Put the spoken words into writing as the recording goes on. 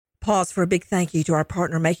pause for a big thank you to our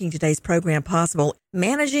partner making today's program possible.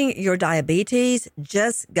 Managing your diabetes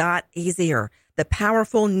just got easier. The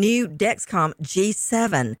powerful new Dexcom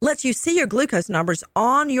G7 lets you see your glucose numbers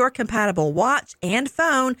on your compatible watch and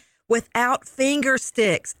phone without finger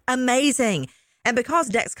sticks. Amazing. And because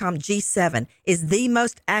Dexcom G7 is the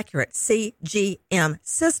most accurate CGM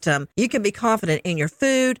system, you can be confident in your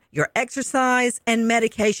food, your exercise, and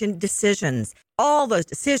medication decisions. All those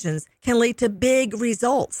decisions can lead to big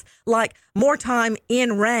results, like more time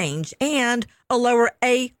in range and a lower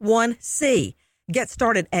A1C. Get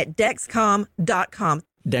started at Dexcom.com.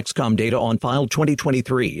 Dexcom data on file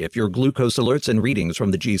 2023. If your glucose alerts and readings from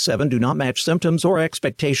the G7 do not match symptoms or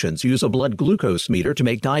expectations, use a blood glucose meter to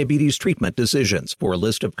make diabetes treatment decisions. For a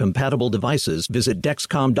list of compatible devices, visit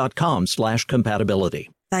Dexcom.com/compatibility.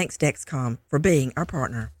 Thanks, Dexcom, for being our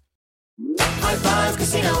partner. High Five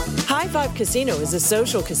Casino. High Five Casino is a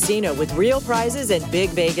social casino with real prizes and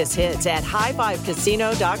big Vegas hits at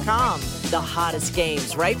highfivecasino.com. The hottest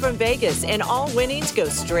games right from Vegas, and all winnings go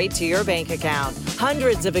straight to your bank account.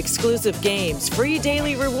 Hundreds of exclusive games, free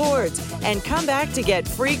daily rewards, and come back to get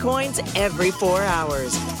free coins every 4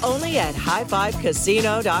 hours. Only at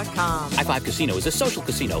highfivecasino.com. High Five Casino is a social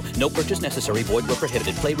casino. No purchase necessary. Void where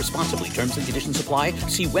prohibited. Play responsibly. Terms and conditions apply.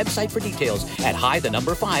 See website for details at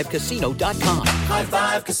high5casino.com. High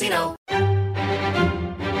Five Casino.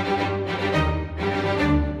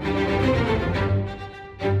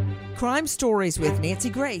 Crime Stories with Nancy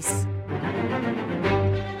Grace.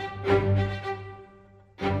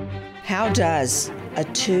 How does a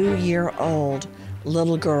 2-year-old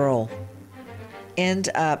little girl end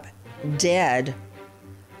up dead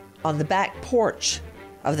on the back porch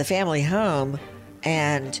of the family home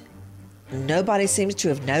and nobody seems to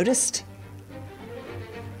have noticed?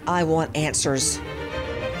 I want answers.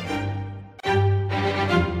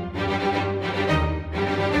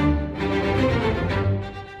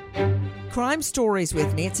 Crime Stories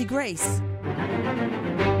with Nancy Grace.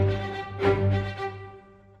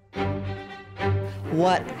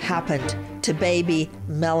 What happened to baby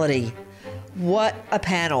Melody? What a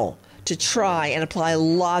panel to try and apply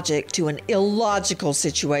logic to an illogical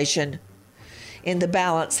situation. In the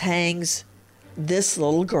balance hangs this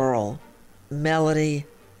little girl, Melody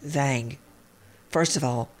Vang. First of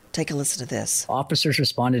all, take a listen to this. Officers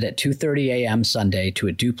responded at 2:30 a.m. Sunday to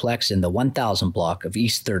a duplex in the 1000 block of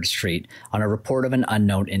East 3rd Street on a report of an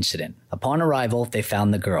unknown incident. Upon arrival, they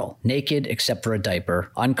found the girl, naked except for a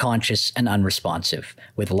diaper, unconscious and unresponsive,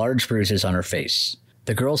 with large bruises on her face.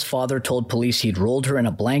 The girl's father told police he'd rolled her in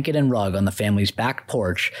a blanket and rug on the family's back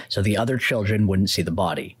porch so the other children wouldn't see the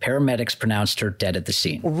body. Paramedics pronounced her dead at the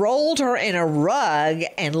scene. Rolled her in a rug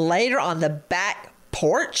and laid her on the back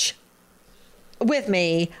porch? With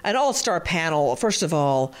me, an all-star panel. First of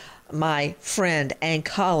all, my friend and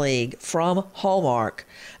colleague from Hallmark,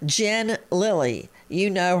 Jen Lilly. You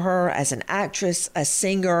know her as an actress, a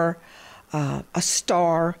singer, a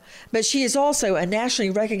star, but she is also a nationally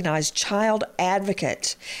recognized child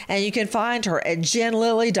advocate. And you can find her at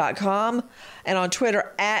jenlilly.com and on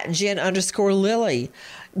Twitter at jen_Lilly.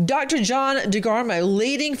 Dr. John DeGarmo,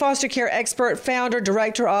 leading foster care expert, founder,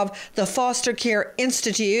 director of the Foster Care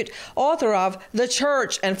Institute, author of The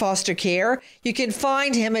Church and Foster Care. You can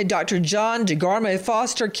find him at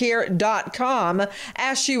drjohndegarmofostercare.com.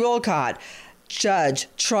 Ashley Wilcott, judge,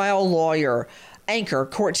 trial lawyer, anchor,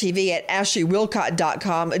 Court TV at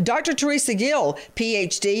ashleywilcott.com. Dr. Teresa Gill,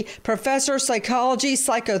 PhD, professor, psychology,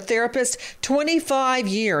 psychotherapist, 25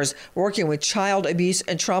 years working with child abuse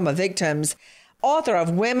and trauma victims. Author of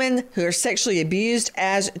Women Who Are Sexually Abused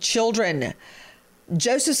as Children.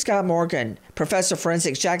 Joseph Scott Morgan, professor of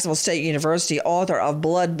forensics, Jacksonville State University, author of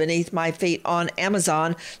Blood Beneath My Feet on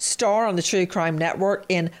Amazon, star on the True Crime Network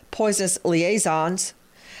in Poisonous Liaisons.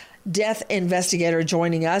 Death investigator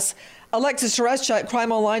joining us. Alexis Tereshchuk,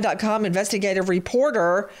 crimeonline.com investigative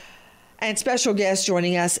reporter. And special guest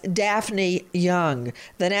joining us, Daphne Young,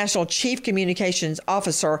 the National Chief Communications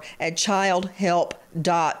Officer at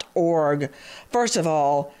childhelp.org. First of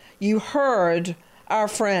all, you heard our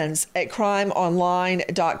friends at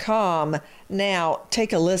crimeonline.com. Now,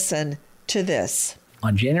 take a listen to this.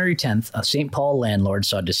 On January 10th, a St. Paul landlord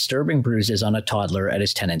saw disturbing bruises on a toddler at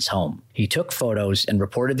his tenant's home. He took photos and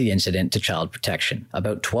reported the incident to Child Protection.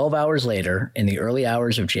 About 12 hours later, in the early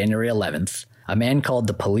hours of January 11th, a man called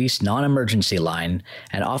the police non-emergency line,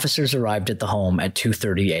 and officers arrived at the home at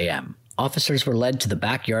 2:30 a.m. Officers were led to the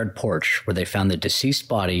backyard porch where they found the deceased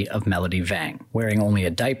body of Melody Vang, wearing only a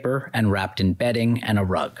diaper and wrapped in bedding and a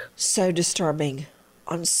rug. So disturbing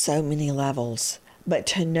on so many levels. But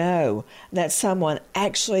to know that someone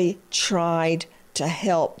actually tried to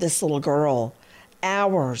help this little girl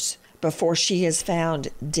hours before she is found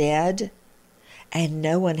dead, and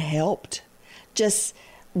no one helped. Just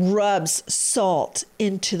rubs salt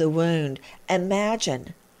into the wound.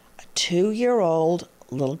 Imagine a 2-year-old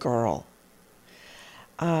little girl.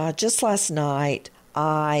 Just last night,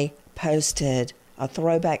 I posted a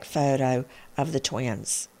throwback photo of the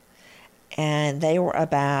twins, and they were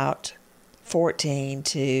about 14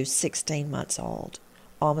 to 16 months old,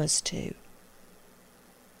 almost 2.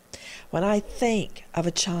 When I think of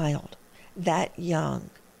a child that young,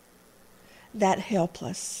 that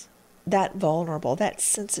helpless, that vulnerable, that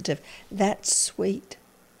sensitive, that sweet,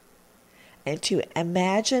 and to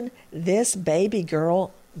imagine this baby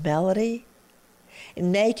girl, Melody,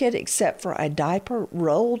 naked except for a diaper,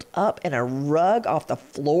 rolled up in a rug off the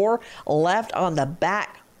floor, left on the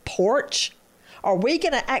back porch. Are we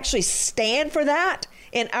going to actually stand for that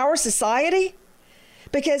in our society?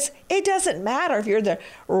 Because it doesn't matter if you're the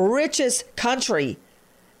richest country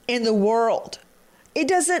in the world. It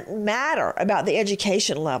doesn't matter about the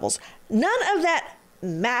education levels. None of that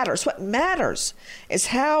matters. What matters is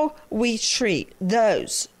how we treat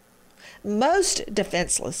those most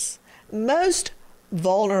defenseless, most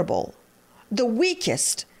vulnerable, the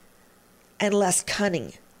weakest, and less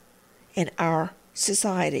cunning in our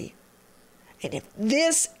society. And if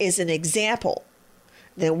this is an example,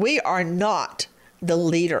 then we are not the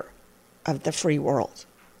leader of the free world.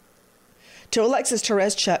 To Alexis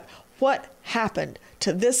Tereszcuk, what happened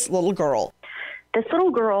to this little girl? This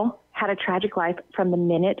little girl had a tragic life from the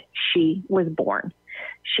minute she was born.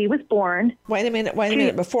 She was born. Wait a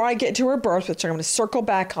minute. Before I get to her birth, which I'm going to circle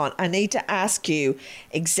back on, I need to ask you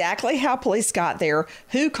exactly how police got there,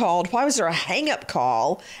 who called, why was there a hang-up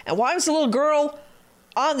call, and why was the little girl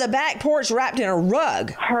on the back porch wrapped in a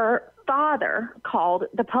rug? Her father called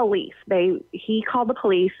the police. He called the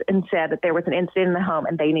police and said that there was an incident in the home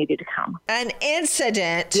and they needed to come. An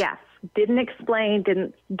incident? Yes. Didn't explain,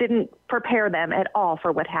 didn't prepare them at all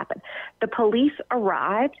for what happened. The police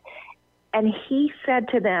arrived and he said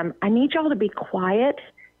to them, I need y'all to be quiet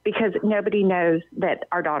because nobody knows that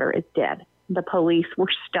our daughter is dead. The police were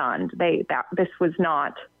stunned. This was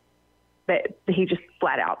not, that he just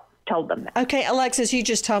flat out told them that. Okay, Alexis, you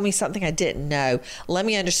just told me something I didn't know. Let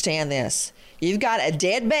me understand this. You've got a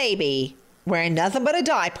dead baby wearing nothing but a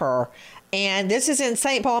diaper, and this is in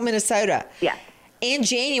St. Paul, Minnesota. Yeah. In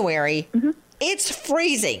January, It's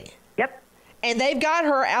freezing. Yep. And they've got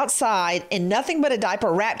her outside in nothing but a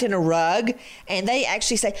diaper wrapped in a rug, and they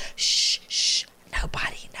actually say, shh, shh,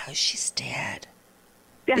 nobody knows she's dead.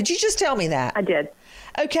 Yeah. Did you just tell me that? I did.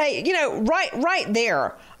 Okay, right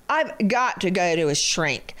there, I've got to go to a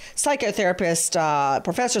shrink. Psychotherapist,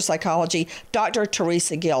 professor of psychology, Dr.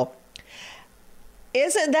 Teresa Gill.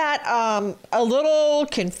 Isn't that a little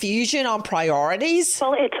confusion on priorities?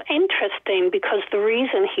 Well, it's interesting because the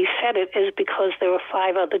reason he said it is because there were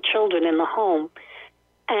 5 other children in the home.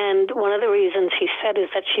 And one of the reasons he said is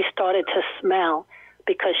that she started to smell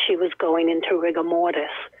because she was going into rigor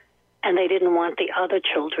mortis. And they didn't want the other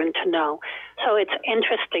children to know. So it's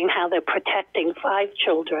interesting how they're protecting 5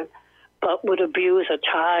 children, but would abuse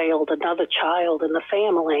another child in the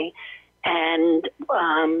family, and,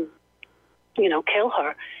 kill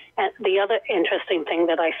her. And the other interesting thing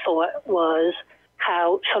that I thought was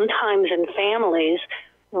how sometimes in families,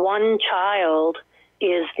 one child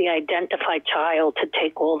is the identified child to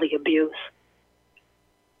take all the abuse.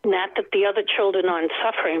 Not that the other children aren't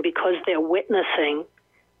suffering because they're witnessing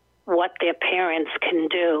what their parents can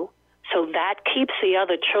do. So that keeps the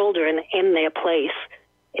other children in their place.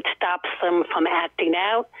 It stops them from acting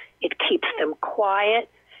out. It keeps them quiet.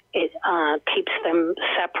 It keeps them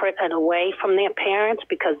separate and away from their parents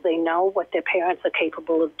because they know what their parents are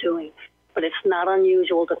capable of doing. But it's not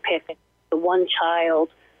unusual to pick the one child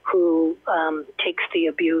who takes the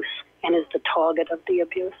abuse and is the target of the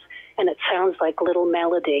abuse. And it sounds like little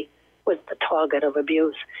Melody was the target of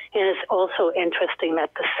abuse. And it's also interesting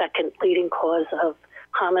that the second leading cause of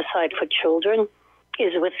homicide for children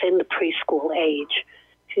is within the preschool age,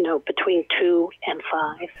 between 2 and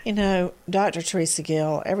 5. Dr. Teresa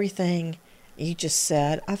Gill, everything you just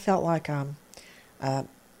said, I felt like a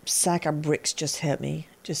sack of bricks just hit me,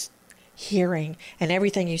 just hearing, and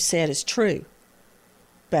everything you said is true.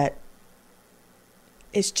 But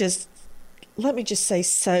it's just, let me just say,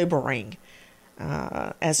 sobering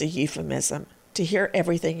as a euphemism to hear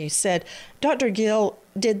everything you said. Dr. Gill,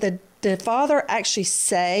 did the father actually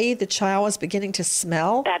say the child was beginning to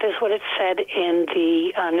smell? That is what it said in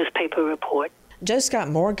the newspaper report. Joe Scott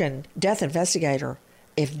Morgan, death investigator,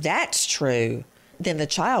 if that's true, then the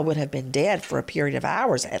child would have been dead for a period of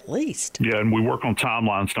hours at least. Yeah, and we work on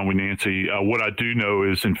timelines, don't we, Nancy? What I do know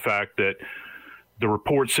is, in fact, that The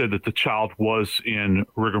report said that the child was in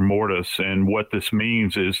rigor mortis, and what this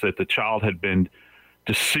means is that the child had been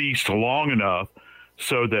deceased long enough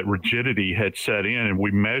so that rigidity had set in, and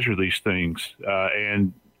we measure these things.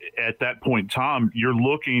 And at that point in time, you're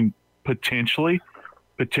looking potentially,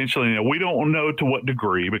 now, we don't know to what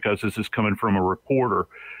degree, because this is coming from a reporter,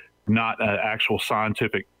 not an actual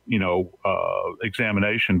scientific,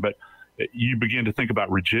 examination, but you begin to think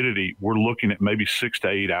about rigidity. We're looking at maybe 6 to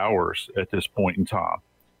 8 hours at this point in time,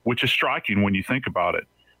 which is striking when you think about it.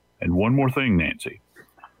 And one more thing, Nancy,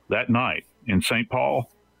 that night in St.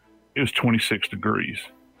 Paul, it was 26 degrees,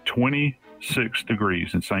 26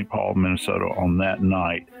 degrees in St. Paul, Minnesota on that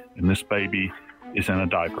night. And this baby is in a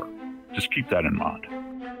diaper. Just keep that in mind.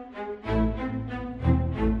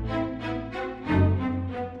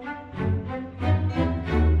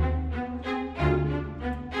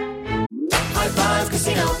 High Five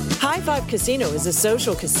Casino. High Five Casino is a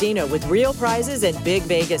social casino with real prizes and big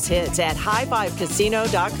Vegas hits at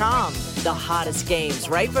highfivecasino.com. The hottest games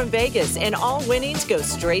right from Vegas, and all winnings go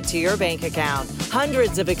straight to your bank account.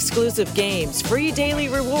 Hundreds of exclusive games, free daily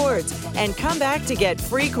rewards, and come back to get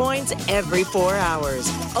free coins every 4 hours.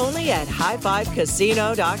 Only at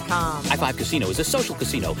highfivecasino.com. High Five Casino is a social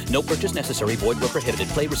casino. No purchase necessary. Void where prohibited.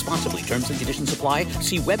 Play responsibly. Terms and conditions apply.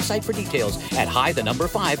 See website for details at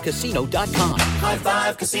high5casino.com. High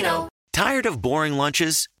Five Casino. Tired of boring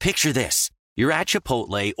lunches? Picture this. You're at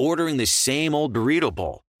Chipotle ordering the same old burrito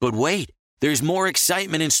bowl. But wait, there's more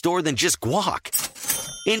excitement in store than just guac.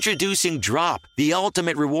 Introducing Drop, the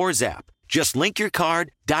ultimate rewards app. Just link your card,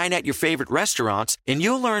 dine at your favorite restaurants, and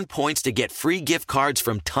you'll earn points to get free gift cards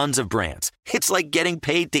from tons of brands. It's like getting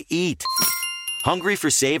paid to eat. Hungry for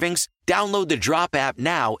savings? Download the Drop app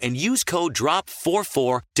now and use code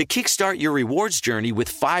DROP44 to kickstart your rewards journey with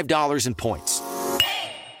 $5 in points.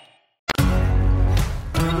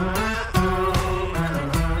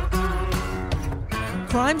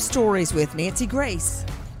 Crime Stories with Nancy Grace.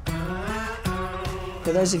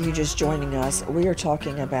 For those of you just joining us, we are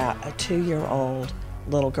talking about a 2-year-old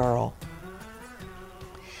little girl.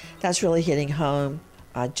 That's really hitting home.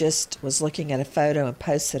 I just was looking at a photo and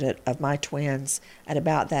posted it of my twins at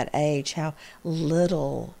about that age, how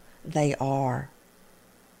little they are,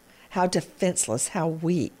 how defenseless, how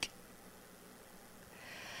weak.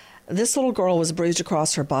 This little girl was bruised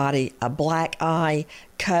across her body, a black eye,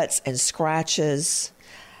 cuts and scratches,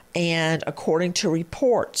 and according to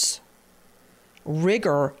reports,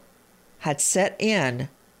 rigor had set in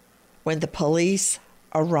when the police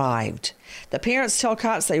arrived. The parents tell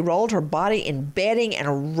cops they rolled her body in bedding and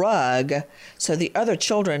a rug so the other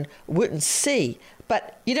children wouldn't see.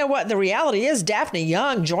 But you know what? The reality is, Daphne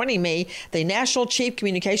Young joining me, the National Chief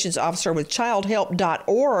Communications Officer with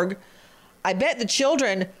childhelp.org, I bet the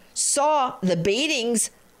children saw the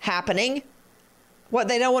beatings happening. What,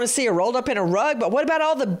 they don't want to see her rolled up in a rug, but what about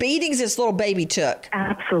all the beatings this little baby took?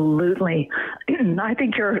 Absolutely. I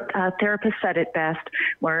think your therapist said it best,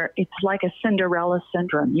 where it's like a Cinderella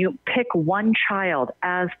syndrome. You pick one child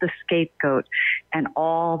as the scapegoat, and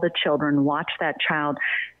all the children watch that child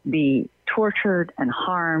be tortured and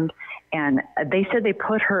harmed. And they said they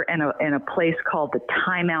put her in a place called the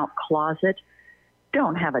timeout closet.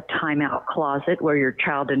 Don't have a timeout closet where your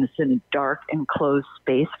child is in a dark, enclosed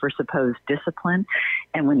space for supposed discipline.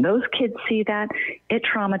 And when those kids see that, it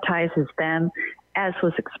traumatizes them. As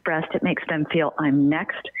was expressed, it makes them feel, I'm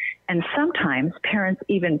next. And sometimes parents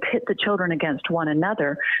even pit the children against one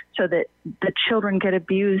another so that the children get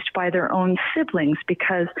abused by their own siblings,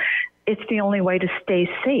 because it's the only way to stay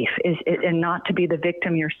safe and not to be the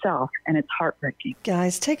victim yourself. And it's heartbreaking.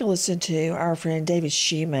 Guys, take a listen to our friend David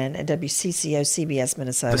Schumann at WCCO CBS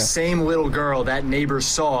Minnesota. The same little girl that neighbors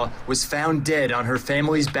saw was found dead on her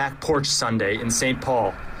family's back porch Sunday in St.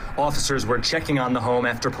 Paul. Officers were checking on the home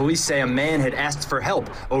after police say a man had asked for help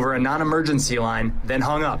over a non-emergency line, then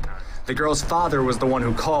hung up. The girl's father was the one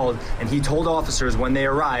who called, and he told officers when they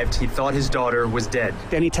arrived he thought his daughter was dead.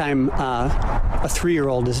 Anytime a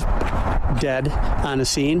 3-year-old is dead on a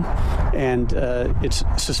scene, and it's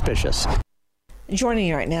suspicious. Joining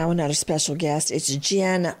me right now, another special guest, it's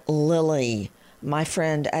Jen Lilly, my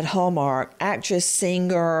friend at Hallmark, actress,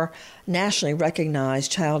 singer, nationally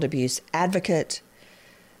recognized child abuse advocate.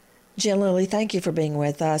 Jen Lilly, thank you for being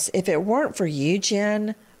with us. If it weren't for you,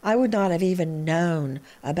 Jen, I would not have even known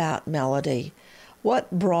about Melody. What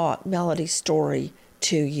brought Melody's story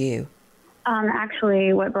to you?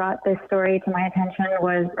 Actually, what brought this story to my attention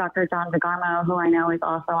was Dr. John DeGarmo, who I know is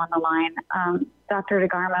also on the line. Dr.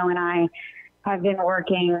 DeGarmo and I have been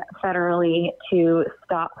working federally to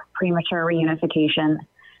stop premature reunification,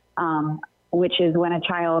 which is when a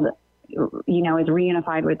child is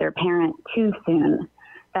reunified with their parent too soon,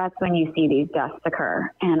 that's when you see these deaths occur.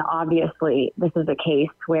 And obviously, this is a case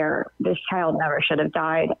where this child never should have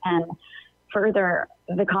died. And further,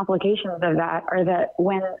 the complications of that are that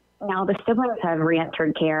when now the siblings have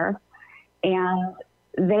re-entered care and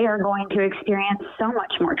they are going to experience so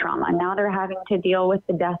much more trauma. Now they're having to deal with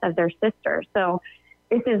the death of their sister. So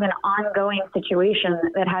this is an ongoing situation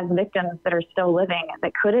that has victims that are still living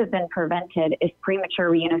that could have been prevented if premature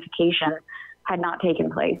reunification had not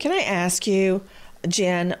taken place. Can I ask you,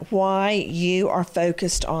 Jen, why you are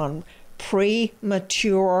focused on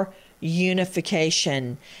premature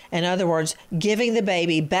unification? In other words, giving the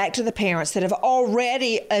baby back to the parents that have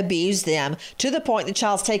already abused them to the point the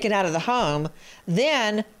child's taken out of the home.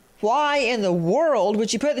 Then why in the world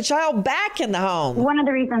would you put the child back in the home? One of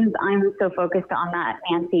the reasons I'm so focused on that,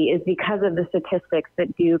 Nancy, is because of the statistics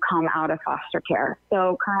that do come out of foster care.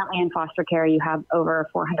 So currently in foster care, you have over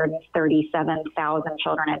 437,000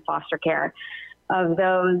 children in foster care. Of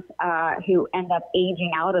those who end up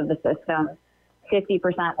aging out of the system,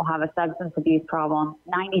 50% will have a substance abuse problem,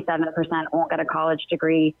 97% won't get a college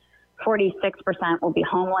degree, 46% will be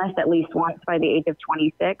homeless at least once by the age of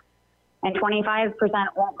 26, and 25%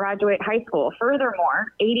 won't graduate high school. Furthermore,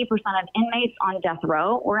 80% of inmates on death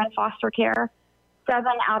row were in foster care. 7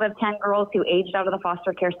 out of 10 girls who aged out of the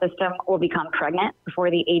foster care system will become pregnant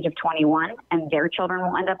before the age of 21, and their children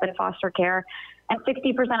will end up in foster care. And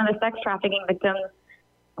 60% of the sex trafficking victims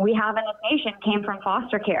we have in this nation came from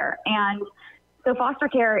foster care. And so foster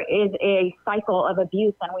care is a cycle of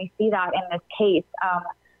abuse, and we see that in this case.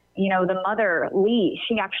 The mother, Lee,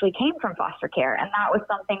 she actually came from foster care, and that was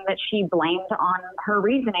something that she blamed on her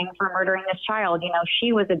reasoning for murdering this child.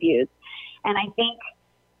 She was abused. And I think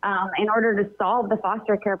in order to solve the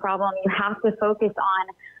foster care problem, you have to focus on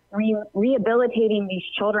rehabilitating these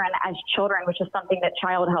children as children, which is something that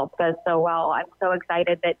Child Help does so well. I'm so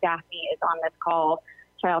excited that Daphne is on this call.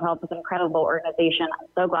 Child Help is an incredible organization. I'm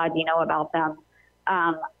so glad you know about them.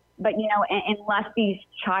 But unless these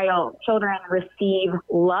children receive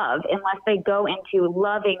love, unless they go into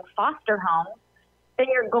loving foster homes, then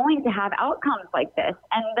you're going to have outcomes like this.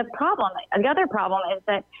 And the other problem is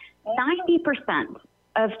that 90%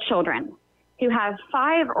 of children who have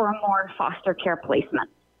 5 or more foster care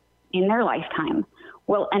placements in their lifetime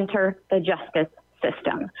will enter the justice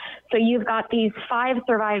system. So you've got these 5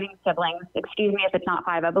 surviving siblings, excuse me if it's not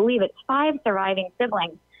 5, I believe it's 5 surviving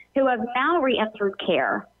siblings who have now re-entered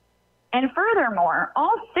care. And furthermore,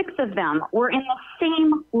 all 6 of them were in the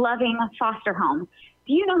same loving foster home.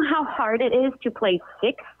 Do you know how hard it is to place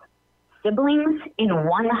 6 siblings in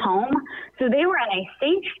one home? So they were in a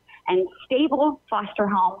safe and stable foster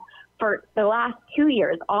home for the last 2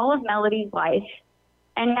 years, all of Melody's life.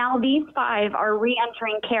 And now these 5 are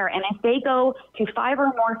re-entering care. And if they go to 5 or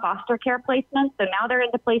more foster care placements, so now they're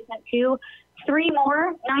into placement 2, 3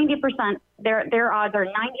 more, 90%, their odds are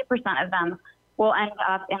 90% of them will end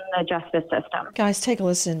up in the justice system. Guys, take a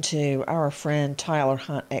listen to our friend Tyler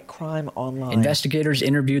Hunt at Crime Online. Investigators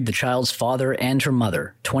interviewed the child's father and her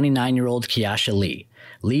mother, 29-year-old Kiasha Lee.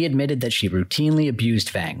 Lee admitted that she routinely abused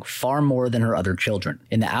Vang far more than her other children.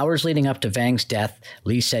 In the hours leading up to Vang's death,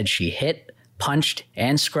 Lee said she hit, punched,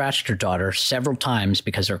 and scratched her daughter several times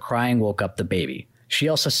because her crying woke up the baby. She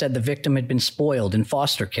also said the victim had been spoiled in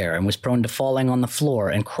foster care and was prone to falling on the floor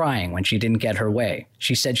and crying when she didn't get her way.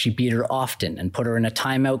 She said she beat her often and put her in a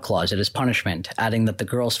timeout closet as punishment, adding that the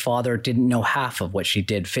girl's father didn't know half of what she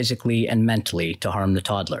did physically and mentally to harm the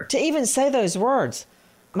toddler. To even say those words,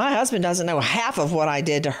 my husband doesn't know half of what I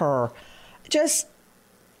did to her. Just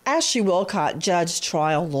Ashley Wilcott, judge,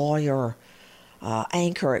 trial lawyer,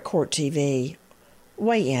 anchor at Court TV.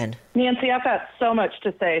 Weigh in. Nancy, I've got so much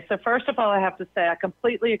to say. So first of all, I have to say I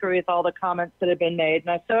completely agree with all the comments that have been made. And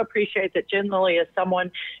I so appreciate that Jen Lilly is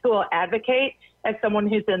someone who will advocate as someone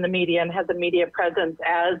who's in the media and has a media presence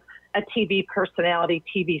as a TV personality,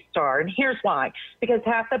 TV star. And here's why. Because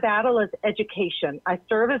half the battle is education. I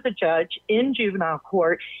serve as a judge in juvenile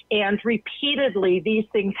court, and repeatedly these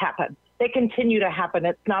things happen. They continue to happen.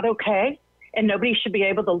 It's not okay. And nobody should be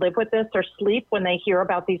able to live with this or sleep when they hear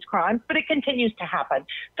about these crimes, but it continues to happen.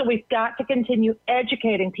 So we've got to continue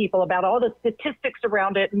educating people about all the statistics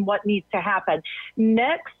around it and what needs to happen.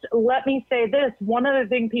 Next, let me say this. One other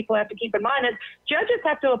thing people have to keep in mind is judges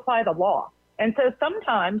have to apply the law. And so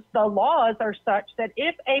sometimes the laws are such that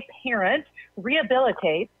if a parent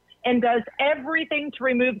rehabilitates and does everything to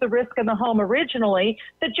remove the risk in the home originally,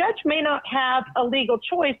 the judge may not have a legal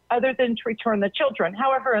choice other than to return the children.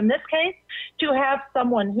 However, in this case, to have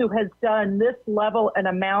someone who has done this level and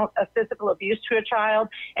amount of physical abuse to a child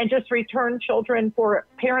and just return children for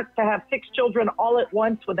parents to have 6 children all at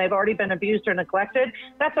once when they've already been abused or neglected,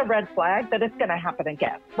 that's a red flag that it's going to happen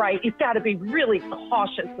again, right? You've got to be really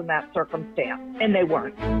cautious in that circumstance, and they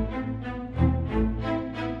weren't.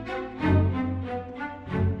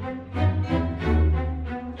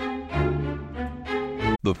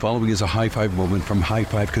 The following is a high five moment from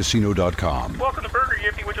highfivecasino.com. Welcome to Burger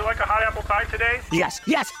Yippee. Would you like a hot apple pie today? Yes,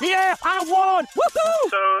 yeah, I won! Woohoo!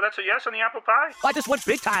 So that's a yes on the apple pie? I just went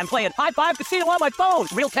big time playing High Five Casino on my phone.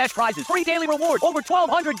 Real cash prizes, free daily rewards, over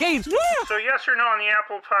 1,200 games. Yeah! So yes or no on the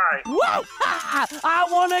apple pie? Whoa! I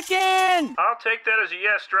won again! I'll take that as a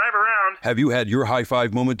yes. Drive around. Have you had your high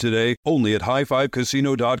five moment today? Only at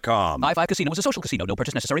highfivecasino.com. High Five Casino is a social casino. No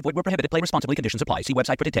purchase necessary. Void where prohibited. Play responsibly. Conditions apply. See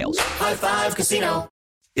website for details. High Five Casino.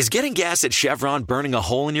 Is getting gas at Chevron burning a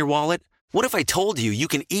hole in your wallet? What if I told you you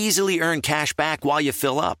can easily earn cash back while you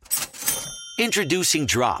fill up? Introducing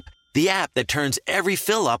Drop, the app that turns every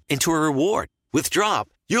fill up into a reward. With Drop,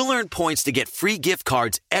 you'll earn points to get free gift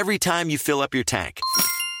cards every time you fill up your tank.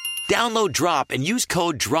 Download Drop and use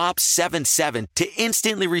code DROP77 to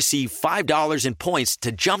instantly receive $5 in points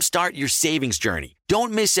to jumpstart your savings journey.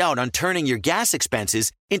 Don't miss out on turning your gas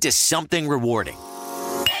expenses into something rewarding.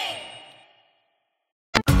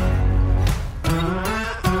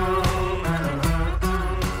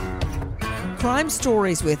 Crime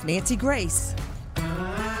Stories with Nancy Grace.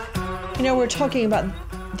 You know, we're talking about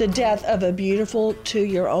the death of a beautiful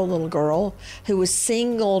 2-year-old little girl who was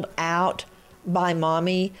singled out by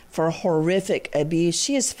mommy for horrific abuse.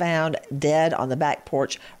 She is found dead on the back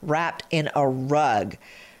porch, wrapped in a rug.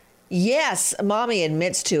 Yes, mommy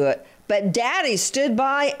admits to it, but daddy stood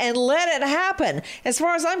by and let it happen. As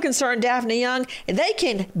far as I'm concerned, Daphne Young, they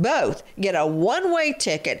can both get a one-way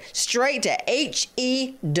ticket straight to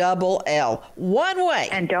HELL. One way.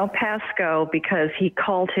 And don't pass go because he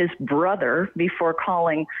called his brother before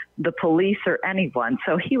calling the police or anyone.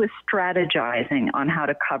 So he was strategizing on how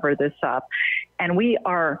to cover this up. And we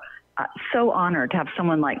are so honored to have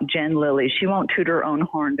someone like Jen Lilly. She won't toot her own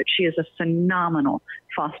horn, but she is a phenomenal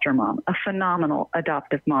foster mom, a phenomenal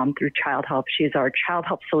adoptive mom through Child Help. She's our Child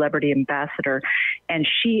Help Celebrity Ambassador, and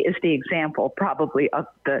she is the example probably of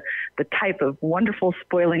the type of wonderful,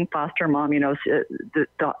 spoiling foster mom. You know,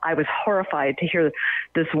 I was horrified to hear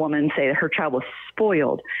this woman say that her child was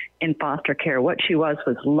spoiled in foster care. What she was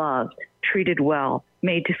loved, treated well,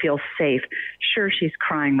 made to feel safe. Sure, she's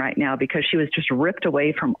crying right now because she was just ripped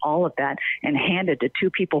away from all of that and handed to 2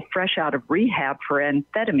 people fresh out of rehab for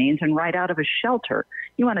amphetamines and right out of a shelter.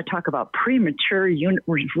 You want to talk about premature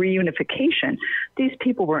reunification. These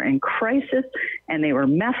people were in crisis and they were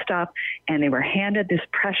messed up and they were handed this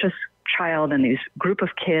precious child and these group of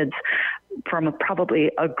kids from probably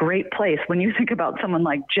a great place. When you think about someone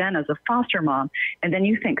like Jen as a foster mom, and then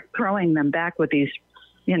you think throwing them back with these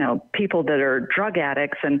people that are drug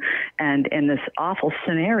addicts and in this awful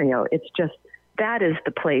scenario, it's just, that is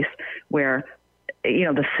the place where,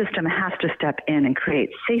 the system has to step in and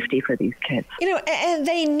create safety for these kids. And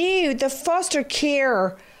they knew the foster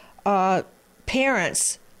care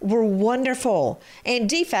parents were wonderful. And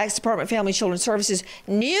DFACS, Department of Family and Children's Services,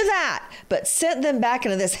 knew that, but sent them back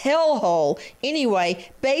into this hellhole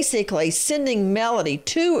anyway, basically sending Melody,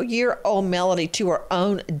 2-year-old Melody, to her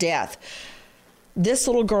own death. This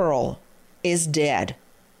little girl is dead.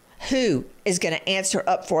 Who is going to answer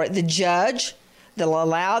up for it? The judge that'll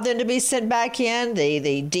allow them to be sent back in?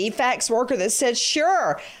 The DFACS worker that said,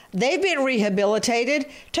 sure, they've been rehabilitated?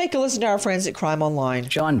 Take a listen to our friends at Crime Online.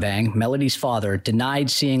 John Vang, Melody's father,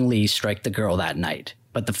 denied seeing Lee strike the girl that night.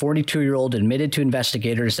 But the 42-year-old admitted to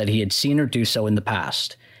investigators that he had seen her do so in the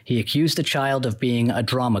past. He accused the child of being a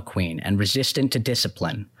drama queen and resistant to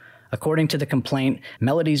discipline. According to the complaint,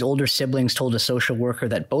 Melody's older siblings told a social worker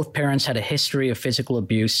that both parents had a history of physical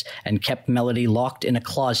abuse and kept Melody locked in a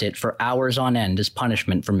closet for hours on end as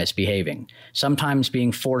punishment for misbehaving, sometimes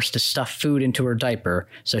being forced to stuff food into her diaper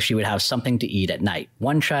so she would have something to eat at night.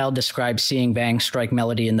 One child described seeing Vang strike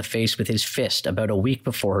Melody in the face with his fist about a week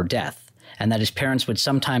before her death, and that his parents would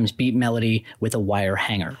sometimes beat Melody with a wire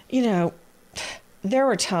hanger. There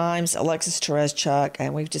were times, Alexis Tereszchuk,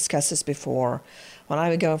 and we've discussed this before, when I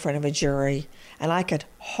would go in front of a jury and I could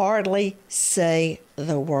hardly say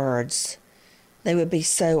the words. They would be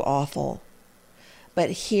so awful. But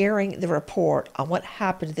hearing the report on what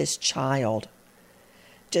happened to this child,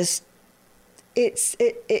 it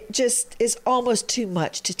just is almost too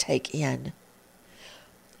much to take in.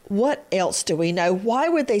 What else do we know? Why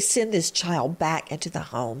would they send this child back into the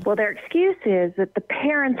home? Well, their excuse is that the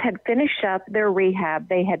parents had finished up their rehab.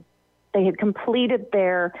 They had completed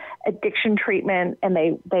their addiction treatment, and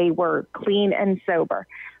they were clean and sober.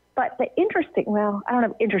 But the interesting, well, I don't know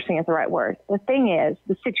if interesting is the right word. The thing is,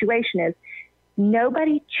 the situation is,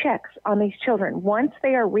 nobody checks on these children. Once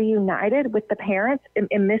they are reunited with the parents,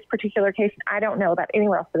 in this particular case, I don't know about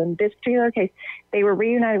anywhere else, but in this particular case, they were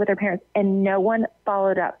reunited with their parents and no one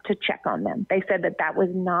followed up to check on them. They said that was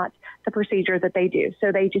not the procedure that they do.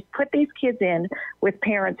 So they just put these kids in with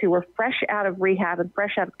parents who were fresh out of rehab and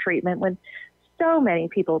fresh out of treatment, when so many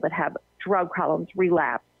people that have drug problems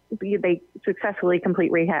relapse. They successfully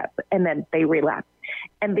complete rehab and then they relapse.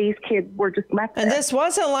 And these kids were just left there. And this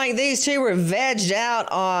wasn't like these two were vegged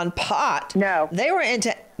out on pot. No. They were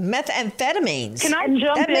into methamphetamines. Can I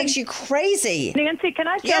jump in? That makes you crazy. Nancy, can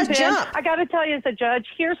I jump in? I got to tell you, as a judge,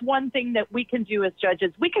 here's one thing that we can do as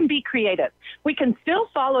judges. We can be creative. We can still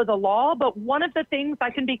follow the law, but one of the things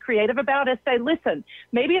I can be creative about is say, listen,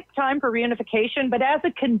 maybe it's time for reunification, but as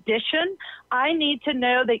a condition, I need to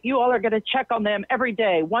know that you all are going to check on them every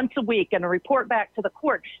day, once a week, and report back to the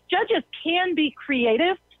court. Judges can be creative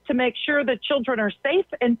to make sure that children are safe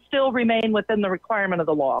and still remain within the requirement of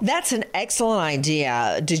the law. That's an excellent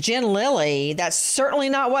idea. To Jen Lilly, that's certainly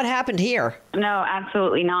not what happened here. No,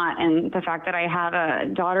 absolutely not. And the fact that I have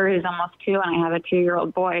a daughter who's almost 2 and I have a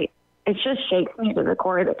 2-year-old boy, it just shakes me to the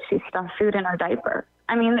core that she stuffed food in her diaper.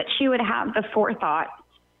 I mean, that she would have the forethought,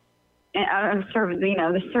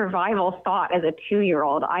 the survival thought as a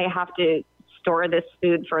 2-year-old. I have to store this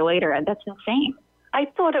food for later. And that's insane. I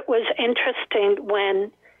thought it was interesting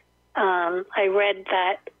when I read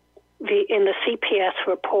that in the CPS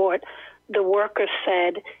report, the worker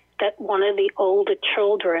said that one of the older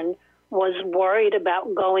children was worried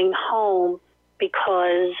about going home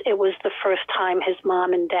because it was the first time his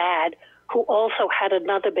mom and dad, who also had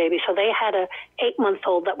another baby, so they had a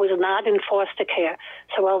 8-month-old that was not in foster care.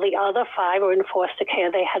 So while the other 5 were in foster care,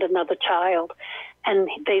 they had another child. And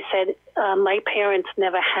they said, my parents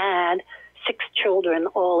never had 6 children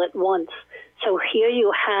all at once. So here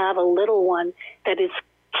you have a little one that is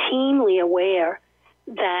keenly aware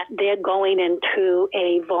that they're going into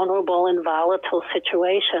a vulnerable and volatile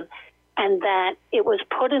situation, and that it was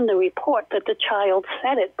put in the report that the child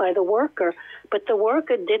said it by the worker, but the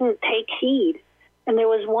worker didn't take heed. And there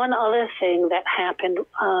was one other thing that happened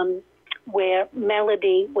where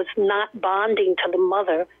Melody was not bonding to the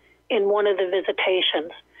mother in one of the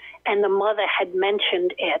visitations, and the mother had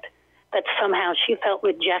mentioned it, that somehow she felt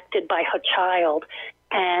rejected by her child.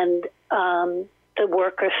 And the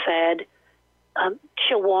worker said,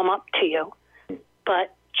 she'll warm up to you.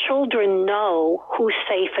 But children know who's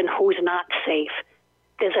safe and who's not safe.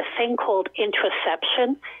 There's a thing called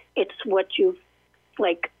interoception. It's what you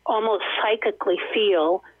almost psychically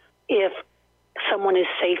feel if someone is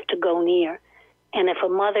safe to go near. And if a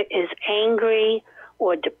mother is angry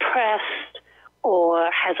or depressed or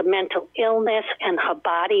has a mental illness and her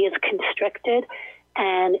body is constricted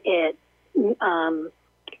and it,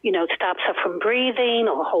 stops her from breathing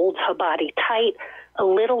or holds her body tight, a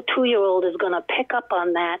little 2-year-old is going to pick up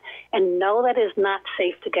on that and know that it's not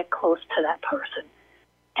safe to get close to that person.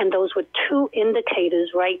 And those were 2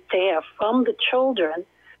 indicators right there from the children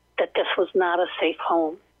that this was not a safe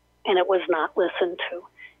home and it was not listened to.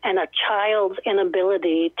 And a child's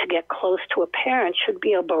inability to get close to a parent should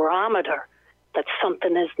be a barometer that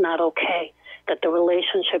something is not okay, that the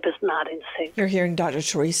relationship is not in sync. You're hearing Dr.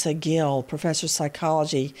 Teresa Gill, professor of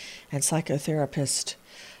psychology and psychotherapist.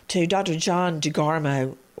 To Dr. John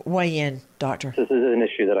DeGarmo, weigh in, doctor. This is an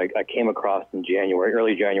issue that I came across in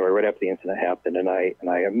early January, right after the incident happened, and I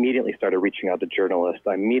immediately started reaching out to journalists.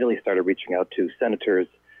 I immediately started reaching out to senators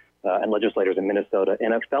and legislators in Minnesota,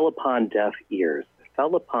 and it fell upon deaf ears.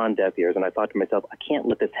 And I thought to myself, I can't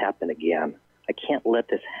let this happen again. I can't let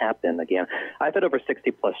this happen again. I've had over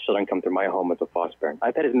 60-plus children come through my home as a foster parent.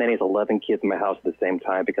 I've had as many as 11 kids in my house at the same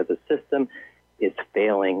time because the system is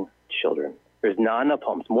failing children. There's not enough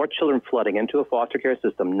homes. More children flooding into a foster care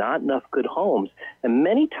system, not enough good homes. And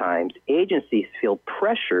many times, agencies feel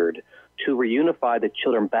pressured to reunify the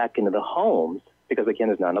children back into the homes because, again,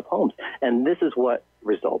 there's not enough homes. And this is what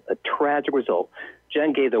results, a tragic result.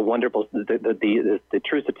 Jen gave the wonderful, the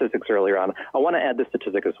true statistics earlier on. I want to add this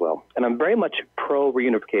statistic as well. And I'm very much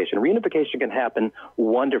pro-reunification. Reunification can happen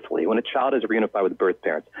wonderfully when a child is reunified with birth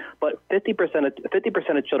parents. But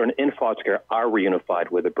 50% of children in foster care are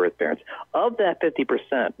reunified with their birth parents. Of that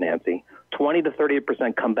 50%, Nancy, 20 to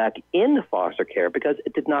 30% come back into foster care because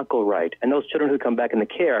it did not go right. And those children who come back into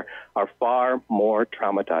care are far more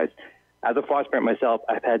traumatized. As a foster parent myself,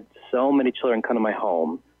 I've had so many children come to my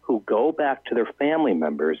home who go back to their family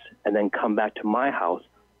members and then come back to my house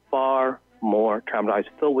far more traumatized,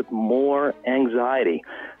 filled with more anxiety.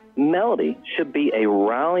 Melody should be a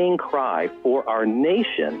rallying cry for our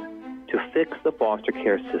nation to fix the foster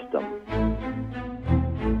care system.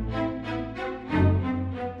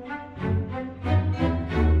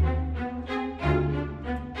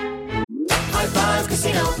 High Five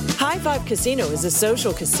Casino. High Five Casino is a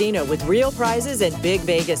social casino with real prizes and big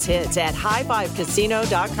Vegas hits at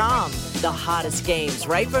highfivecasino.com. The hottest games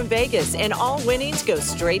right from Vegas, and all winnings go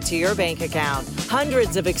straight to your bank account.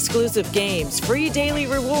 Hundreds of exclusive games, free daily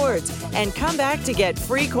rewards, and come back to get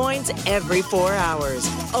free coins every 4 hours.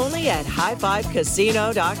 Only at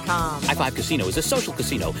highfivecasino.com. High Five Casino is a social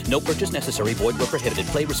casino. No purchase necessary. Void where prohibited.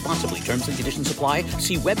 Play responsibly. Terms and conditions apply.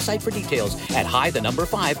 See website for details at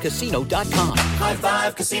high5casino.com. High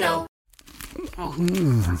Five Casino.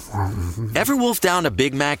 Ever wolfed down a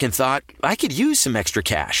Big Mac and thought, I could use some extra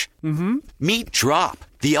cash? Mm-hmm. Meet Drop,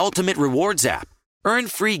 the ultimate rewards app. Earn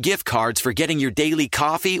free gift cards for getting your daily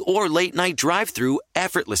coffee or late night drive-thru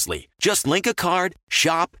effortlessly. Just link a card,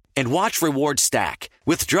 shop, and watch rewards stack.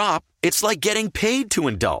 With Drop, it's like getting paid to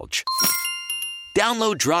indulge.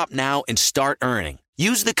 Download Drop now and start earning.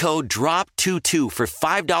 Use the code DROP22 for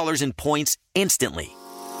 $5 in points instantly.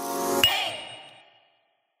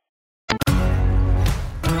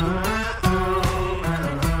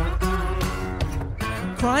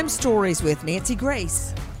 Crime Stories with Nancy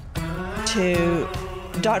Grace. To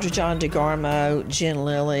Dr. John DeGarmo, Jen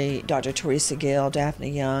Lilly, Dr. Teresa Gill,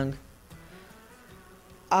 Daphne Young,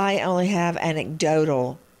 I only have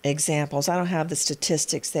anecdotal examples. I don't have the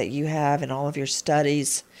statistics that you have in all of your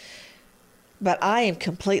studies, but I am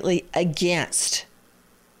completely against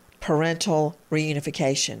parental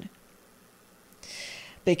reunification.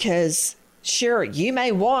 Because, sure, you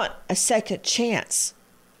may want a second chance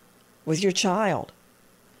with your child,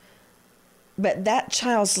 but that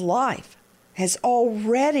child's life has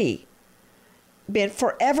already been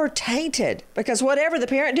forever tainted because whatever the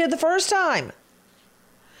parent did the first time.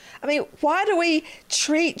 I mean, why do we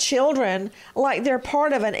treat children like they're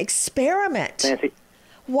part of an experiment? Nancy.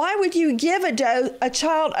 Why would you give a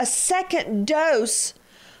child a second dose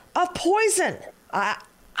of poison? I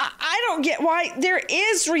don't get why there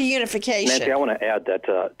is reunification. Nancy, I want to add that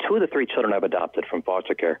 2 of the 3 children I've adopted from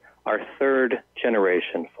foster care are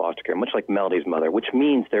third-generation foster care, much like Melody's mother, which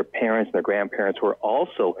means their parents and their grandparents were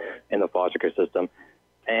also in the foster care system,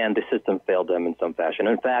 and the system failed them in some fashion.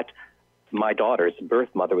 In fact, my daughter's birth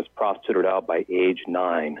mother was prostituted out by age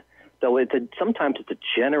 9. So sometimes it's a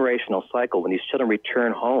generational cycle. When these children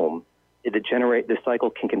return home, the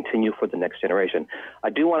cycle can continue for the next generation.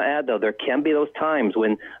 I do want to add, though, there can be those times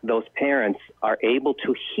when those parents are able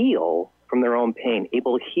to heal from their own pain,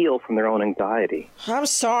 able to heal from their own anxiety. I'm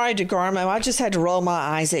sorry, DeGarmo. I just had to roll my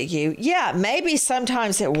eyes at you. Yeah, maybe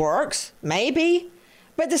sometimes it works. Maybe.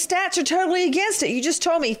 But the stats are totally against it. You just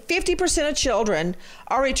told me 50% of children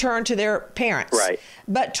are returned to their parents. Right.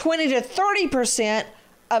 But 20 to 30%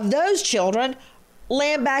 of those children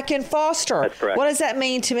land back in foster. That's correct. What does that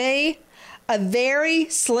mean to me? A very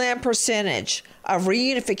slim percentage of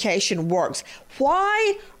reunification works.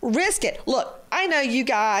 Why risk it? Look, I know you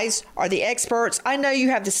guys are the experts. I know you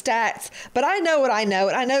have the stats, but I know what I know.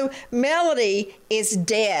 And I know Melody is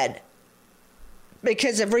dead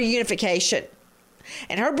because of reunification.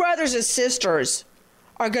 And her brothers and sisters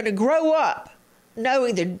are going to grow up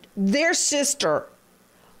knowing that their sister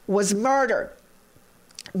was murdered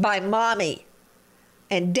by mommy,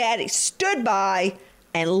 and daddy stood by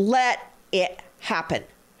and let it happen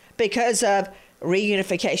because of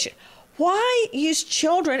reunification. Why use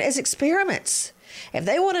children as experiments? If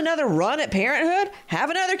they want another run at parenthood, have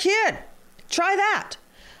another kid. Try that.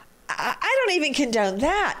 I don't even condone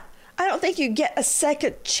that. I don't think you get a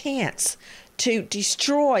second chance to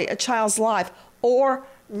destroy a child's life or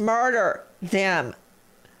murder them.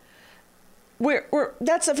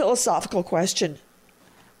 That's a philosophical question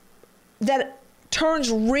that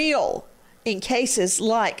turns real in cases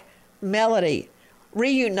like Melody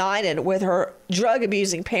reunited with her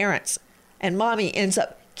drug-abusing parents, and mommy ends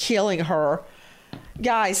up killing her.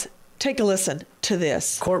 Guys, take a listen to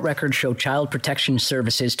this. Court records show Child Protection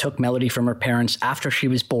Services took Melody from her parents after she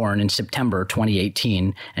was born in September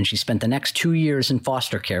 2018, and she spent the next 2 years in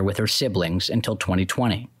foster care with her siblings until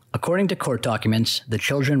 2020. According to court documents, the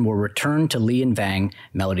children were returned to Lee and Vang,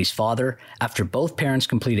 Melody's father, after both parents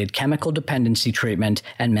completed chemical dependency treatment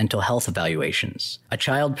and mental health evaluations. A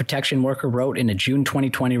child protection worker wrote in a June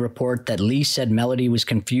 2020 report that Lee said Melody was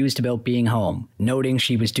confused about being home, noting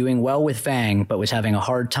she was doing well with Vang but was having a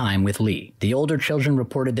hard time with Lee. The older children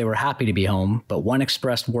reported they were happy to be home, but one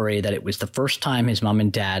expressed worry that it was the first time his mom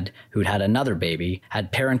and dad, who'd had another baby,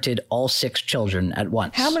 had parented all 6 children at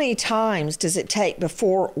once. How many times does it take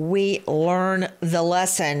before we learn the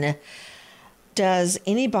lesson? Does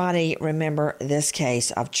anybody remember this case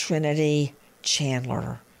of Trinity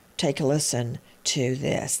Chandler? Take a listen to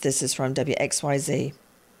this. This is from WXYZ.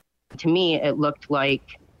 To me, it looked like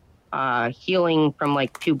healing from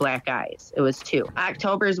like 2 black eyes. It was 2.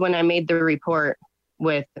 October is when I made the report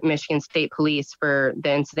with Michigan State Police for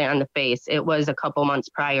the incident on the face. It was a couple months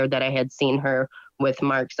prior that I had seen her with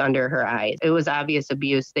marks under her eyes. It was obvious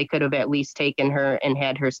abuse. They could have at least taken her and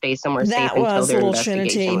had her stay somewhere safe until their investigation was over. That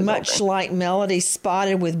was little Trinity, much like Melody,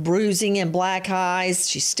 spotted with bruising and black eyes.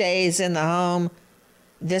 She stays in the home.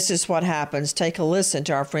 This is what happens. Take a listen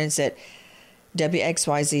to our friends at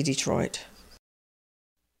WXYZ Detroit.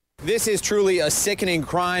 This is truly a sickening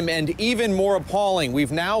crime and even more appalling.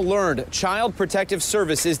 We've now learned Child Protective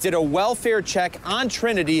Services did a welfare check on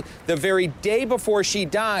Trinity the very day before she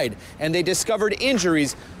died, and they discovered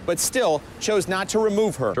injuries but still chose not to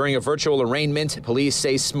remove her. During a virtual arraignment, police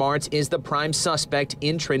say Smart is the prime suspect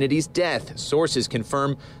in Trinity's death. Sources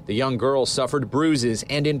confirm the young girl suffered bruises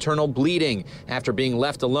and internal bleeding after being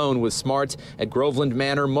left alone with Smart at Groveland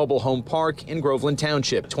Manor Mobile Home Park in Groveland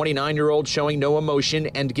Township. 29-year-old showing no emotion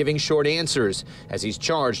and giving short answers as he's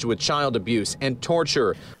charged with child abuse and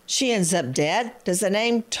torture. She ends up dead. Does the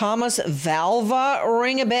name Thomas Valva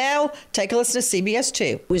ring a bell? Take a listen to CBS 2.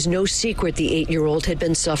 It was no secret the 8-year-old had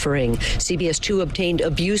been suffering. CBS 2 obtained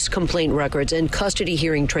abuse complaint records and custody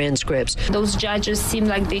hearing transcripts. Those judges seemed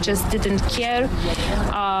like they just didn't care.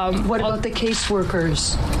 What about the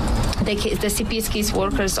caseworkers? The CPS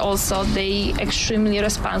caseworkers also, they extremely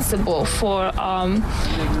responsible for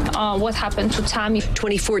what happened to Tommy.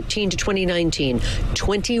 2014 to 2019,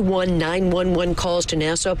 21 911 calls to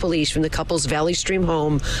Nassau police from the couple's Valley Stream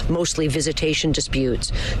home, mostly visitation disputes.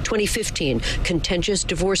 2015, contentious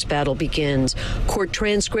divorce battle begins. Court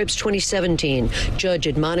transcripts 2017, judge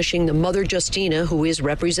admonishing the mother Justina, who is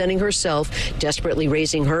representing herself, desperately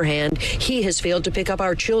raising her hand. He has failed to pick up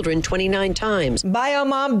our children 29 times. Bio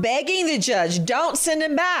mom begging the judge, don't send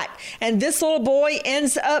him back. And this little boy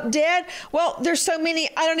ends up dead. Well, there's so many,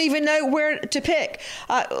 I don't even know where to pick.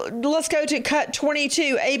 Let's go to cut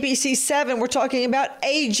 22, ABC 7. We're talking about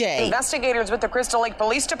AJ. Investigators with the Crystal Lake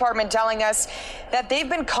Police Department telling us that they've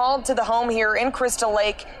been called to the home here in Crystal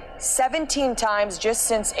Lake 17 times just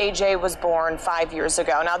since AJ was born 5 years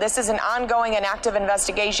ago. Now, this is an ongoing and active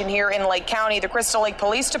investigation here in Lake County. The Crystal Lake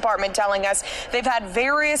Police Department telling us they've had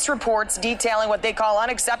various reports detailing what they call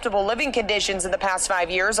unacceptable living conditions in the past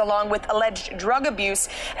 5 years, along with alleged drug abuse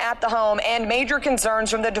at the home and major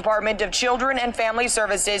concerns from the Department of Children and Family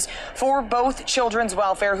Services for both children's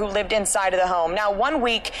welfare who lived inside of the home. Now, 1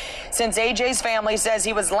 week since AJ's family says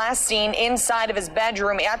he was last seen inside of his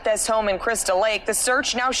bedroom at this home in Crystal Lake, the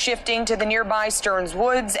search now shifting to the nearby Stearns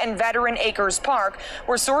Woods and Veteran Acres Park,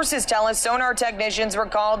 where sources tell us sonar technicians were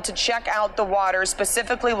called to check out the water,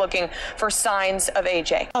 specifically looking for signs of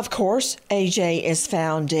AJ. Of course, AJ is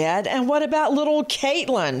found dead. And what about little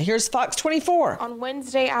Caitlin? Here's Fox 24. On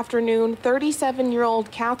Wednesday afternoon,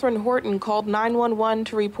 37-year-old Catherine Horton called 911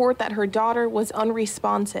 to report that her daughter was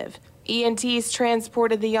unresponsive. EMTs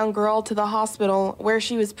transported the young girl to the hospital, where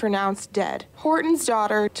she was pronounced dead. Horton's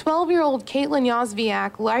daughter, 12-year-old Caitlin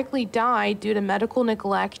Yazviak, likely died due to medical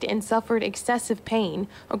neglect and suffered excessive pain,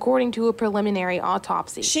 according to a preliminary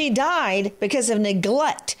autopsy. She died because of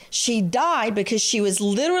neglect. She died because she was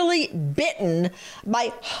literally bitten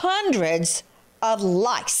by hundreds of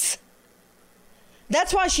lice.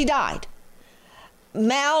 That's why she died.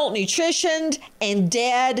 Malnutritioned and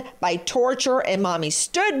dead by torture, and mommy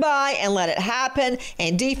stood by and let it happen,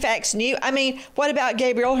 and defects knew. I mean, what about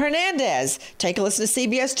Gabriel Hernandez? Take a listen to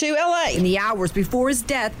CBS 2 LA. In the hours before his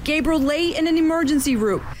death, Gabriel lay in an emergency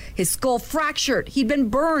room. His skull fractured. He'd been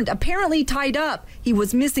burned, apparently tied up. He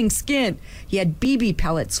was missing skin. He had BB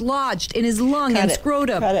pellets lodged in his lung and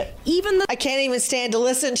scrotum. I can't even stand to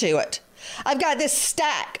listen to it. I've got this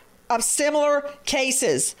stack of similar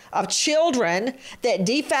cases of children that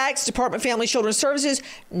DFACS, Department of Family and Children's Services,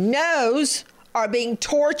 knows are being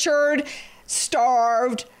tortured,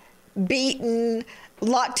 starved, beaten,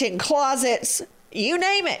 locked in closets, you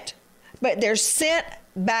name it. But they're sent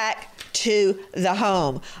back to the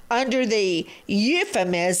home under the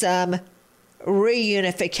euphemism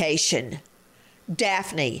reunification.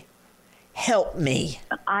 Daphne, help me.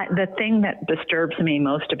 The thing that disturbs me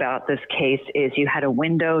most about this case is you had a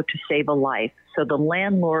window to save a life. So the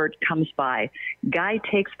landlord comes by, guy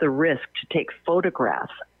takes the risk to take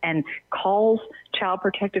photographs and calls Child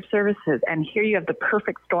Protective Services. And here you have the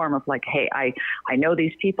perfect storm of like, hey, I know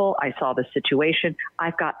these people. I saw the situation.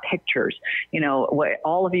 I've got pictures. You know,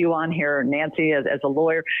 all of you on here, Nancy, as a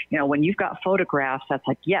lawyer, you know, when you've got photographs, that's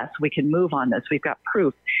like, yes, we can move on this. We've got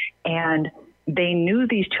proof. And they knew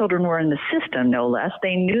these children were in the system, no less.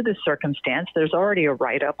 They knew the circumstance. There's already a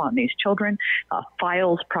write-up on these children,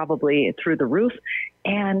 files probably through the roof.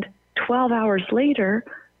 And 12 hours later,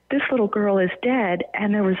 this little girl is dead,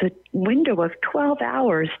 and there was a window of 12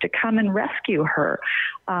 hours to come and rescue her.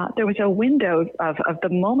 There was a window of the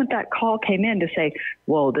moment that call came in to say,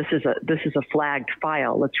 whoa, this is a flagged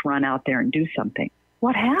file. Let's run out there and do something.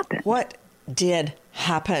 What happened? What did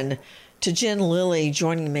happen? To Jen Lilly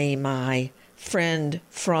joining me, my friend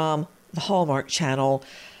from the Hallmark Channel,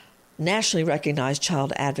 nationally recognized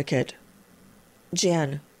child advocate.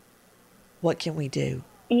 Jen, what can we do?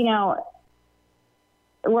 You know,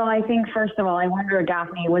 well, I think, first of all, I wonder,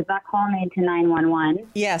 Daphne, was that call made to 911?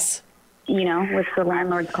 Yes. You know, was the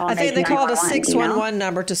landlord's call I think they called a 611 you know?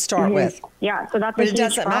 number to start with. Yeah, so that's but a it huge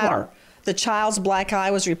doesn't problem. matter. The child's black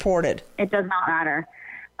eye was reported. It does not matter.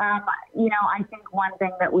 You know, I think one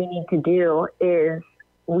thing that we need to do is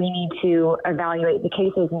we need to evaluate the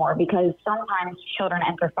cases more, because sometimes children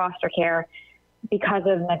enter foster care because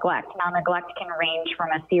of neglect. Now, neglect can range from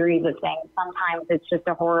a series of things. Sometimes it's just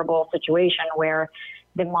a horrible situation where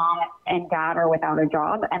the mom and dad are without a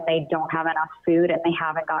job and they don't have enough food and they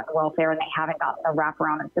haven't gotten welfare and they haven't gotten the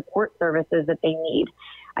wraparound and support services that they need.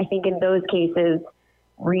 I think in those cases,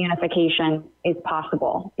 reunification is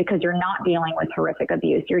possible because you're not dealing with horrific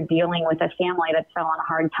abuse. You're dealing with a family that fell on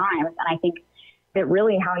hard times. And I think that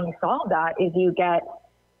really how you solve that is you get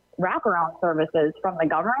wraparound services from the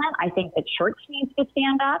government. I think the church needs to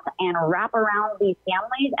stand up and wrap around these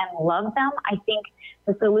families and love them. I think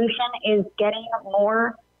the solution is getting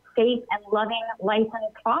more safe and loving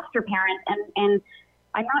licensed foster parents. And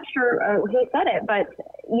I'm not sure who said it, but,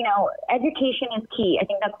 you know, education is key. I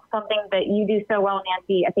think that's something that you do so well,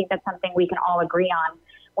 Nancy. I think that's something we can all agree on.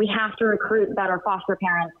 We have to recruit better foster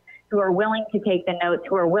parents who are willing to take the notes,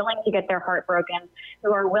 who are willing to get their heart broken,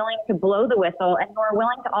 who are willing to blow the whistle, and who are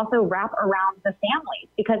willing to also wrap around the families.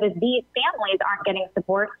 Because if these families aren't getting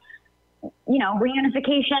support, you know,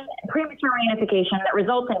 reunification, premature reunification that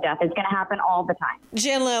results in death is going to happen all the time.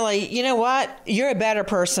 Jen Lilly, you know what? You're a better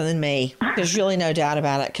person than me. There's really no doubt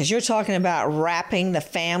about it, because you're talking about wrapping the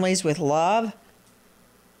families with love.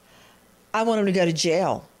 I want them to go to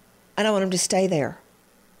jail, and I want them to stay there.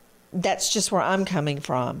 That's just where I'm coming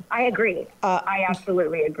from. I agree. I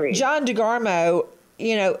absolutely agree. John DeGarmo,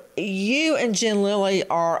 you know, you and Jen Lilly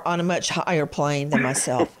are on a much higher plane than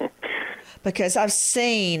myself because I've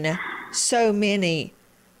seen so many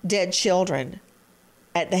dead children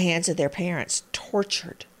at the hands of their parents,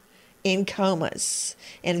 tortured, in comas,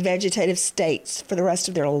 in vegetative states for the rest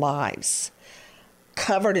of their lives,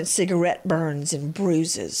 covered in cigarette burns and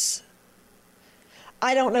bruises.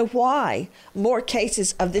 I don't know why more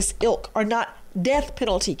cases of this ilk are not death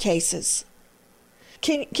penalty cases.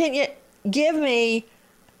 Can you give me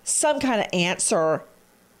some kind of answer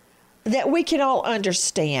that we can all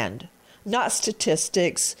understand? Not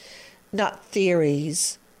statistics, not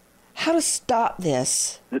theories. How to stop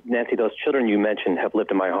this? Nancy, those children you mentioned have lived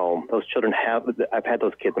in my home. Those children I've had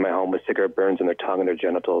those kids in my home with cigarette burns in their tongue and their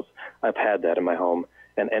genitals. I've had that in my home.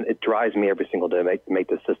 And it drives me every single day to make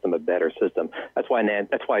the system a better system. That's why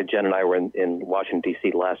Jen and I were in Washington,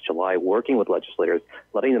 D.C. last July working with legislators,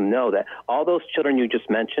 letting them know that all those children you just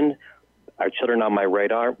mentioned are children on my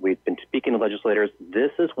radar. We've been speaking to legislators.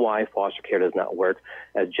 This is why foster care does not work.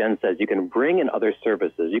 As Jen says, you can bring in other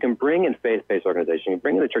services. You can bring in faith-based organizations. You can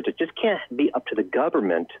bring in the church. It just can't be up to the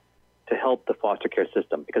government to help the foster care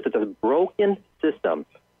system because it's a broken system.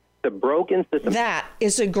 The broken system. That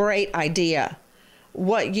is a great idea.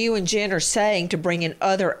 What you and Jen are saying to bring in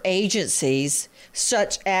other agencies,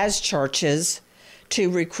 such as churches, to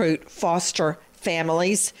recruit foster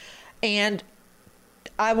families. And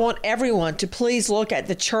I want everyone to please look at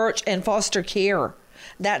The Church and Foster Care.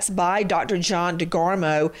 That's by Dr. John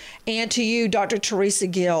DeGarmo. And to you, Dr. Teresa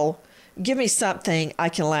Gill, give me something I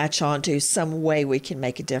can latch on to, some way we can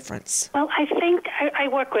make a difference. Well, I think I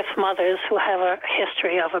work with mothers who have a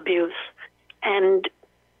history of abuse. And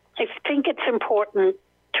I think it's important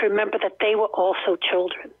to remember that they were also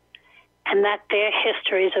children and that their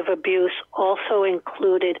histories of abuse also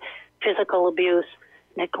included physical abuse,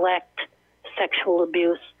 neglect, sexual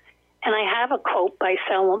abuse. And I have a quote by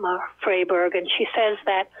Selma Freyberg, and she says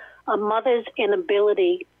that a mother's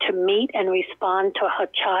inability to meet and respond to her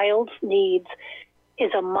child's needs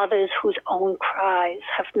is a mother's whose own cries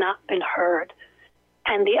have not been heard.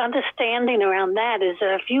 And the understanding around that is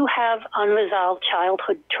that if you have unresolved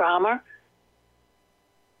childhood trauma,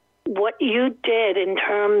 what you did in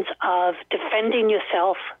terms of defending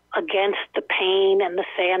yourself against the pain and the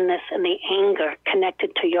sadness and the anger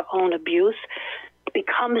connected to your own abuse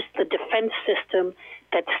becomes the defense system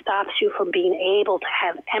that stops you from being able to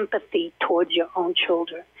have empathy towards your own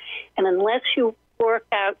children. And unless you work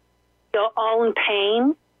out your own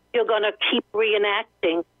pain, you're going to keep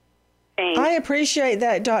reenacting pain. I appreciate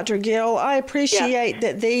that, Dr. Gill. I appreciate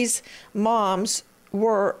that these moms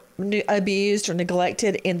were abused or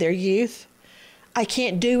neglected in their youth. I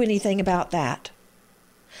can't do anything about that.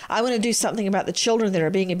 I want to do something about the children that are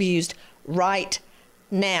being abused right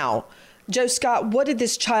now. Joe Scott, what did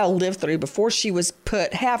this child live through before she was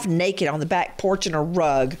put half naked on the back porch in a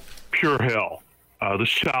rug? Pure hell. This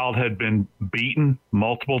child had been beaten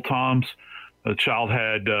multiple times. The child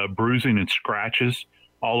had bruising and scratches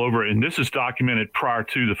all over it. And this is documented prior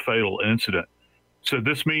to the fatal incident. So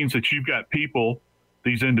this means that you've got people,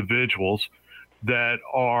 these individuals, that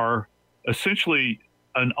are essentially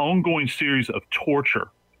an ongoing series of torture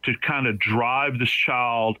to kind of drive this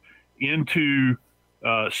child into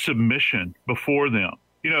submission before them.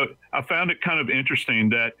 You know, I found it kind of interesting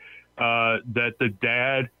that that the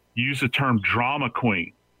dad used the term drama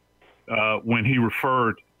queen when he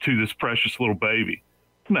referred to this precious little baby.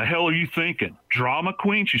 What the hell are you thinking? Drama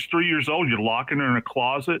queen? She's 3 years old. You're locking her in a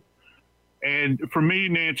closet. And for me,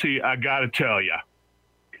 Nancy, I got to tell you,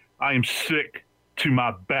 I am sick to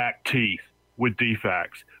my back teeth with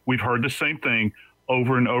DFACS. We've heard the same thing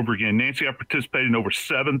over and over again. Nancy, I participated in over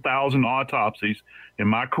 7,000 autopsies in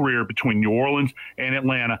my career between New Orleans and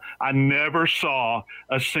Atlanta. I never saw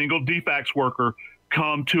a single DFACS worker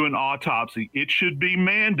come to an autopsy. It should be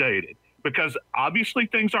mandated because obviously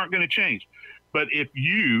things aren't going to change. But if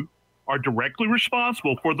you are directly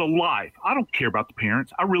responsible for the life, I don't care about the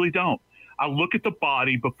parents. I really don't. I look at the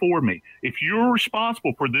body before me. If you're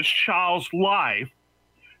responsible for this child's life,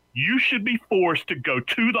 you should be forced to go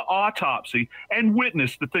to the autopsy and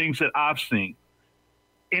witness the things that I've seen.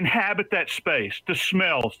 Inhabit that space, the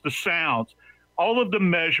smells, the sounds, all of the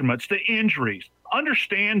measurements, the injuries.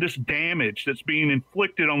 Understand this damage that's being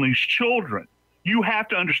inflicted on these children. You have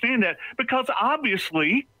to understand that because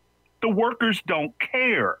obviously the workers don't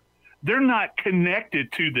care. They're not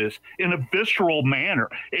connected to this in a visceral manner.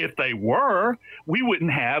 If they were, we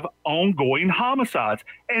wouldn't have ongoing homicides.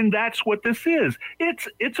 And that's what this is.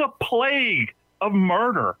 It's a plague of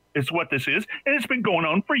murder is what this is. And it's been going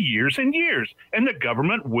on for years and years. And the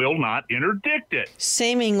government will not interdict it.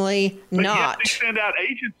 Seemingly but not. Yet they send out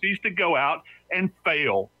agencies to go out and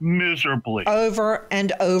fail miserably. Over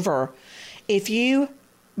and over. If you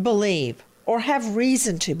believe or have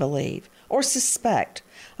reason to believe or suspect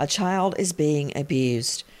a child is being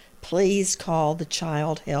abused, please call the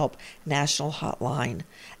Child Help National Hotline,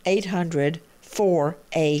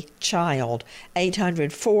 800-4A-CHILD,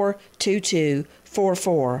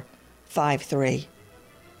 800-422-4453.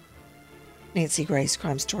 Nancy Grace,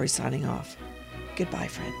 Crime Story, signing off. Goodbye,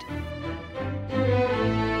 friend.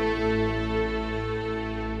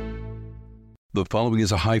 The following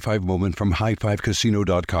is a high five moment from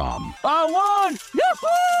highfivecasino.com. I won! Yahoo!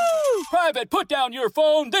 Private, put down your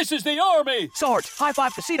phone. This is the Army. Sarge, High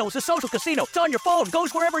Five Casino is a social casino. It's on your phone.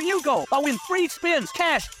 Goes wherever you go. I win free spins,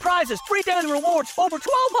 cash, prizes, free daily rewards, over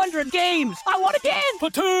 1,200 games. I won again.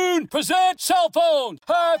 Platoon, present cell phone.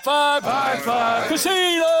 High Five. High Five.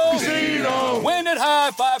 Casino. Casino. Win at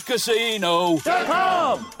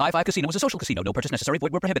highfivecasino.com. High Five Casino is a social casino. No purchase necessary.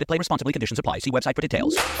 Void where prohibited. Play responsibly. Conditions apply. See website for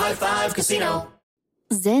details. High Five Casino.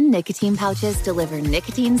 Zyn nicotine pouches deliver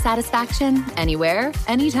nicotine satisfaction anywhere,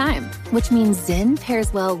 anytime, which means Zyn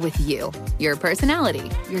pairs well with you, your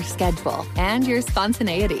personality, your schedule, and your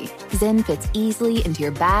spontaneity. Zyn fits easily into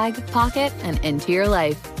your bag, pocket, and into your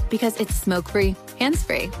life because it's smoke-free,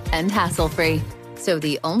 hands-free, and hassle-free. So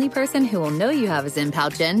the only person who will know you have a Zyn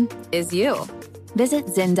pouch in is you. Visit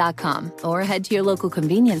Zyn.com or head to your local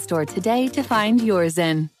convenience store today to find your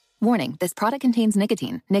Zyn. Warning, this product contains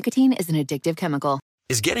nicotine. Nicotine is an addictive chemical.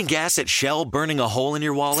 Is getting gas at Shell burning a hole in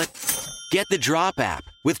your wallet? Get the Drop app.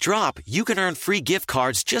 With Drop, you can earn free gift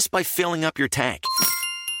cards just by filling up your tank.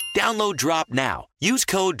 Download Drop now. Use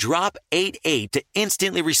code DROP88 to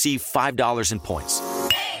instantly receive $5 in points.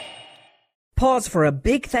 Pause for a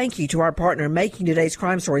big thank you to our partner making today's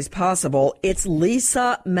crime stories possible. It's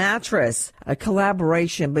Leesa Mattress, a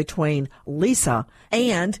collaboration between Leesa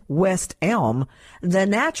and West Elm. The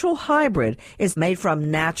natural hybrid is made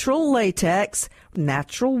from natural latex,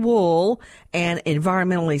 natural wool, and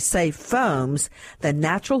environmentally safe foams. The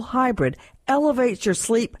natural hybrid elevates your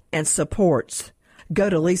sleep and supports. Go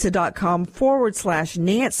to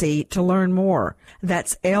Leesa.com/Nancy to learn more.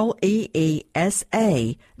 That's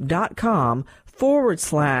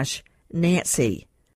LEESA.com/Nancy.